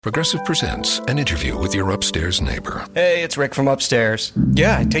Progressive presents an interview with your upstairs neighbor. Hey, it's Rick from upstairs.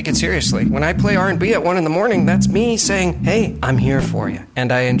 Yeah, I take it seriously. When I play R&B at 1 in the morning, that's me saying, hey, I'm here for you.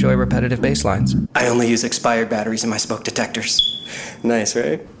 And I enjoy repetitive bass lines. I only use expired batteries in my smoke detectors. Nice,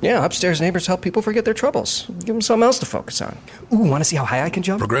 right? Yeah, upstairs neighbors help people forget their troubles. Give them something else to focus on. Ooh, want to see how high I can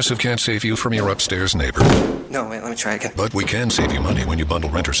jump? Progressive can't save you from your upstairs neighbor. No, wait, let me try again. But we can save you money when you bundle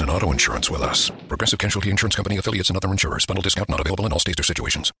renters and auto insurance with us. Progressive Casualty Insurance Company, affiliates, and other insurers. Bundle discount not available in all states or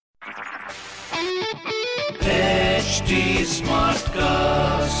situations. HD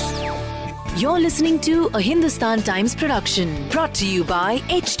Smartcast. You're listening to a Hindustan Times production brought to you by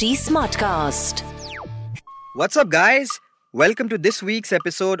HD Smartcast. What's up, guys? Welcome to this week's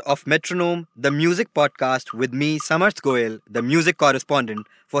episode of Metronome, the music podcast with me, Samarth Goel, the music correspondent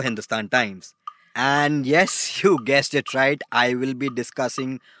for Hindustan Times. And yes, you guessed it right, I will be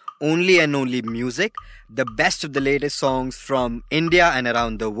discussing only and only music, the best of the latest songs from India and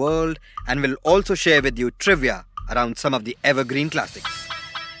around the world, and will also share with you trivia around some of the evergreen classics.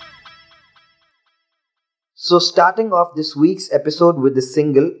 So starting off this week's episode with the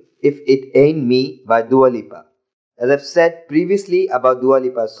single If It Ain't Me by Dua Lipa. As I've said previously about Dua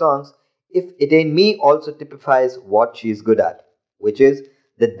Lipa's songs, If It Ain't Me also typifies what she's good at, which is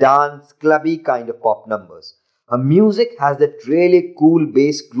the dance, clubby kind of pop numbers. Her music has that really cool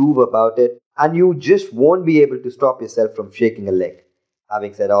bass groove about it, and you just won't be able to stop yourself from shaking a leg.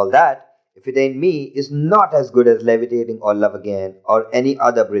 Having said all that, If It Ain't Me is not as good as Levitating or Love Again or any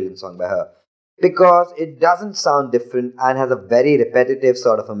other brilliant song by her, because it doesn't sound different and has a very repetitive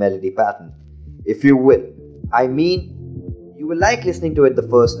sort of a melody pattern, if you will. I mean, you will like listening to it the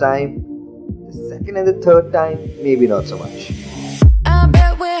first time, the second and the third time, maybe not so much. I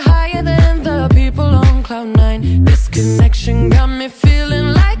bet we're higher than the people on cloud nine. This connection got me feeling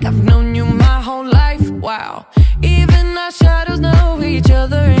like I've known you my whole life. Wow, even our shadows know each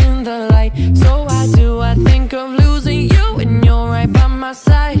other in the light. So why do I think of losing you when you're right by my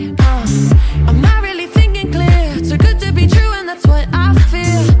side? I'm not really thinking clear. Too good to be true, and that's what I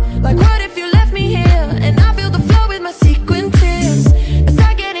feel. Like what if you left me here and I feel the flow with my sequin tears? It's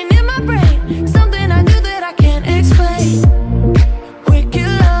not getting in my brain, something I do that I can't explain. Wicked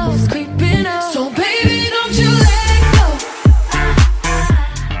love's creeping up, so baby don't you let go.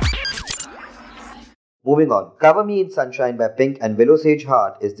 Moving on, Cover Me in Sunshine by Pink and Willow Sage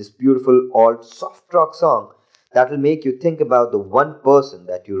Hart is this beautiful alt soft rock song that will make you think about the one person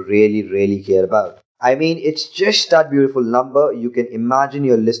that you really care about. I mean, it's just that beautiful number you can imagine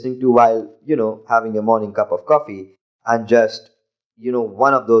you're listening to while, having your morning cup of coffee, and just,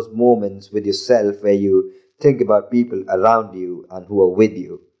 one of those moments with yourself where you think about people around you and who are with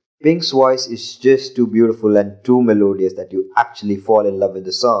you. Pink's voice is just too beautiful and too melodious that you actually fall in love with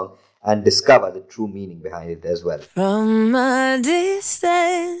the song and discover the true meaning behind it as well. From a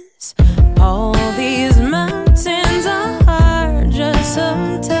distance, all these mountains are just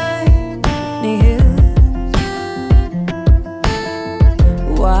some tiny hills.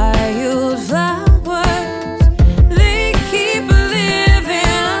 Wild flowers, they keep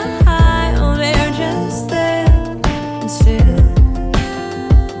living high. Oh, they're just there and still.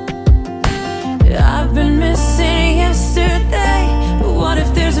 I've been missing yesterday, but what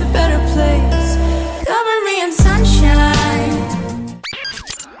if there's a better place? Cover me in sunshine.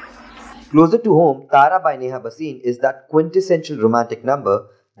 Closer to home, Tara by Neha Bhasin is that quintessential romantic number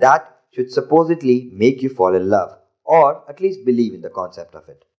that should supposedly make you fall in love, or at least believe in the concept of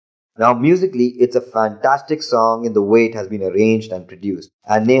it. Now musically, it's a fantastic song in the way it has been arranged and produced,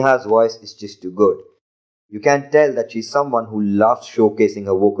 and Neha's voice is just too good. You can tell that she's someone who loves showcasing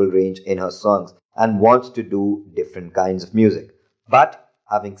her vocal range in her songs and wants to do different kinds of music. But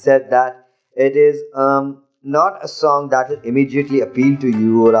having said that, it is not a song that will immediately appeal to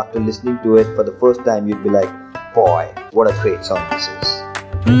you, or after listening to it for the first time you'd be like, boy, what a great song this is.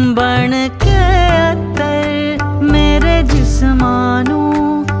 मेरे जिस्मानू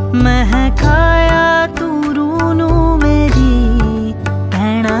महकाया तू रूनू मेरी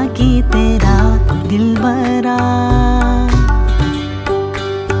कहना की तेरा दिल भरा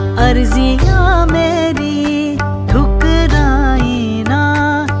अर्जियां मेरी ठुकराई ना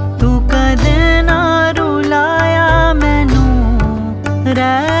तू कदे ना रुलाया मैनू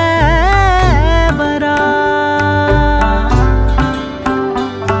Rahbara.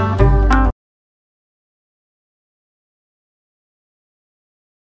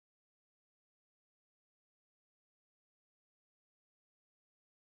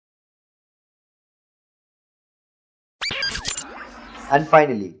 And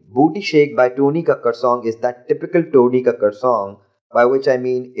finally, Booty Shake by Tony Kakkar song is that typical Tony Kakkar song, by which I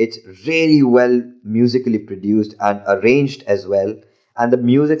mean it's really well musically produced and arranged as well, And the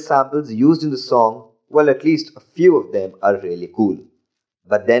music samples used in the song, well, at least a few of them are really cool.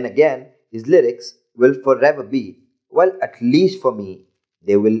 But then again, his lyrics will forever be, well, at least for me,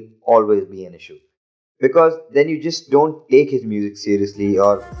 they will always be an issue. Because then you just don't take his music seriously,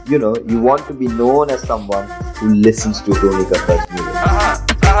 or you want to be known as someone who listens to Tony Kakkar's music.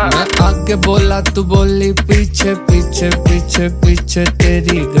 मैं आगे बोला तू बोली पीछे पीछे पीछे पीछे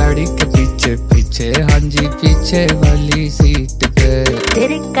तेरी गाड़ी के पीछे पीछे हाँ जी पीछे वाली सीट पे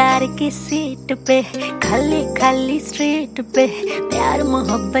तेरी कार की सीट पे खाली खाली स्ट्रीट पे प्यार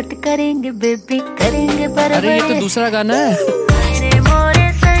मोहब्बत करेंगे बेबी करेंगे बराबर। अरे ये तो दूसरा गाना है। मेरे मोरे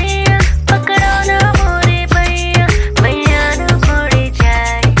सैया पकड़ो ना मोरे भैया भैया ना मोड़ी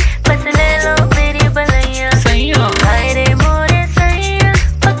जाए बस ले लो मेरी बलैया सैया मेरे मोरे सैया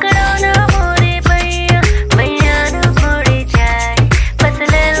पकड़ो ना मोरे भैया भैया ना मोड़ी जाए बस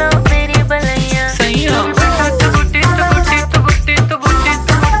ले लो मेरी बलैया सैया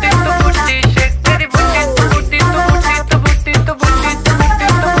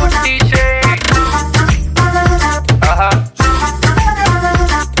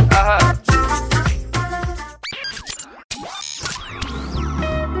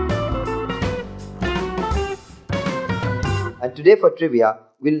And today for trivia,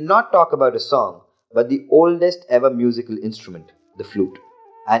 we'll not talk about a song, but the oldest ever musical instrument, the flute.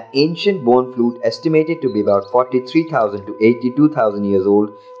 An ancient bone flute estimated to be about 43,000 to 82,000 years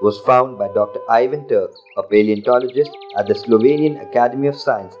old was found by Dr. Ivan Turk, a paleontologist at the Slovenian Academy of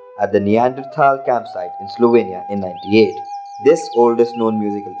Science at the Neanderthal campsite in Slovenia in 98. This oldest known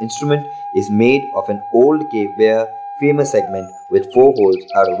musical instrument is made of an old cave ware femur segment with 4 holes,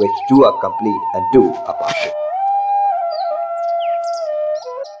 out of which 2 are complete and 2 are partial.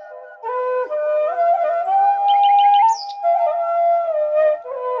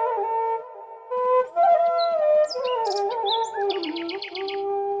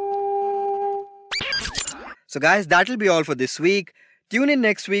 So guys, that'll be all for this week. Tune in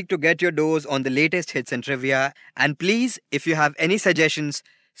next week to get your dose on the latest hits and trivia. And please, if you have any suggestions,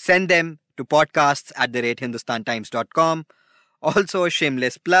 send them to podcasts@hindustantimes.com. Also, a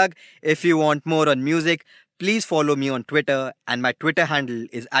shameless plug, if you want more on music, please follow me on Twitter, and my Twitter handle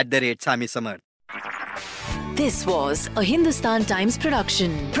is @SamiSamarth. This was a Hindustan Times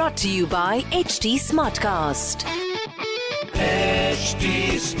production brought to you by HT Smartcast.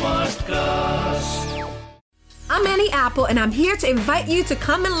 HT Smartcast. I'm Annie Apple, and I'm here to invite you to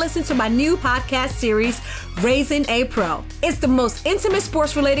come and listen to my new podcast series, Raising a Pro. It's the most intimate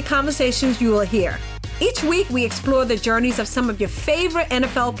sports-related conversations you will hear. Each week, we explore the journeys of some of your favorite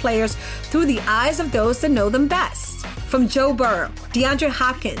NFL players through the eyes of those that know them best. From Joe Burrow, DeAndre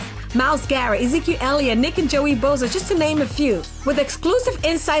Hopkins, Myles Garrett, Ezekiel Elliott, Nick and Joey Bosa, just to name a few. With exclusive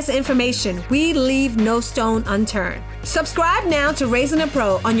insights and information, we leave no stone unturned. Subscribe now to Raising a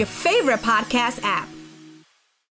Pro on your favorite podcast app.